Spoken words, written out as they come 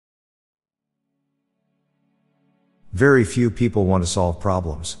Very few people want to solve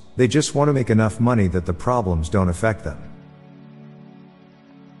problems, they just want to make enough money that the problems don't affect them.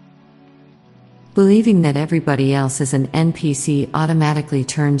 Believing that everybody else is an NPC automatically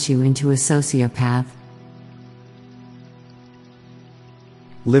turns you into a sociopath.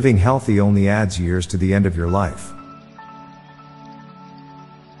 Living healthy only adds years to the end of your life.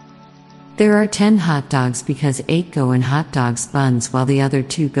 There are 10 hot dogs because 8 go in hot dogs buns while the other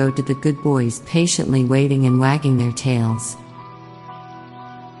 2 go to the good boys patiently waiting and wagging their tails.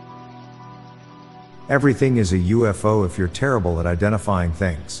 Everything is a UFO if you're terrible at identifying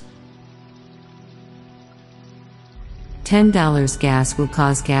things. $10 gas will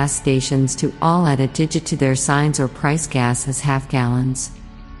cause gas stations to all add a digit to their signs or price gas as half gallons.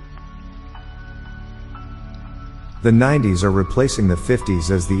 The 90s are replacing the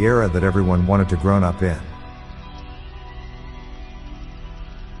 50s as the era that everyone wanted to grown up in.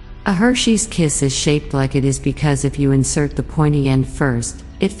 A Hershey's Kiss is shaped like it is because if you insert the pointy end first,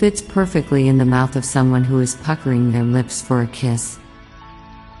 it fits perfectly in the mouth of someone who is puckering their lips for a kiss.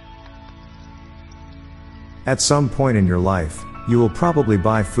 At some point in your life, you will probably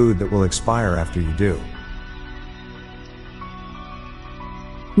buy food that will expire after you do.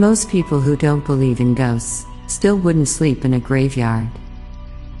 Most people who don't believe in ghosts still wouldn't sleep in a graveyard.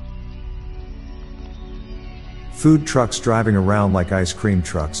 Food trucks driving around like ice cream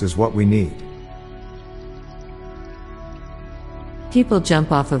trucks is what we need. People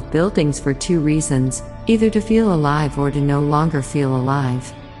jump off of buildings for 2 reasons, either to feel alive or to no longer feel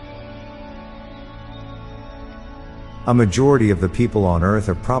alive. A majority of the people on Earth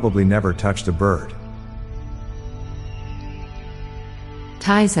have probably never touched a bird.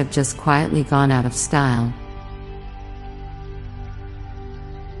 Ties have just quietly gone out of style.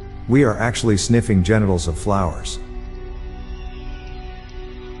 We are actually sniffing genitals of flowers.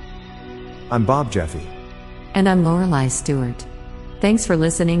 I'm Bob Jeffy. And I'm Lorelei Stewart. Thanks for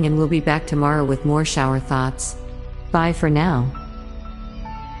listening, and we'll be back tomorrow with more shower thoughts. Bye for now.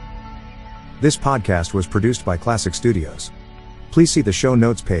 This podcast was produced by Classic Studios. Please see the show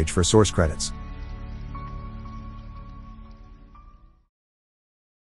notes page for source credits.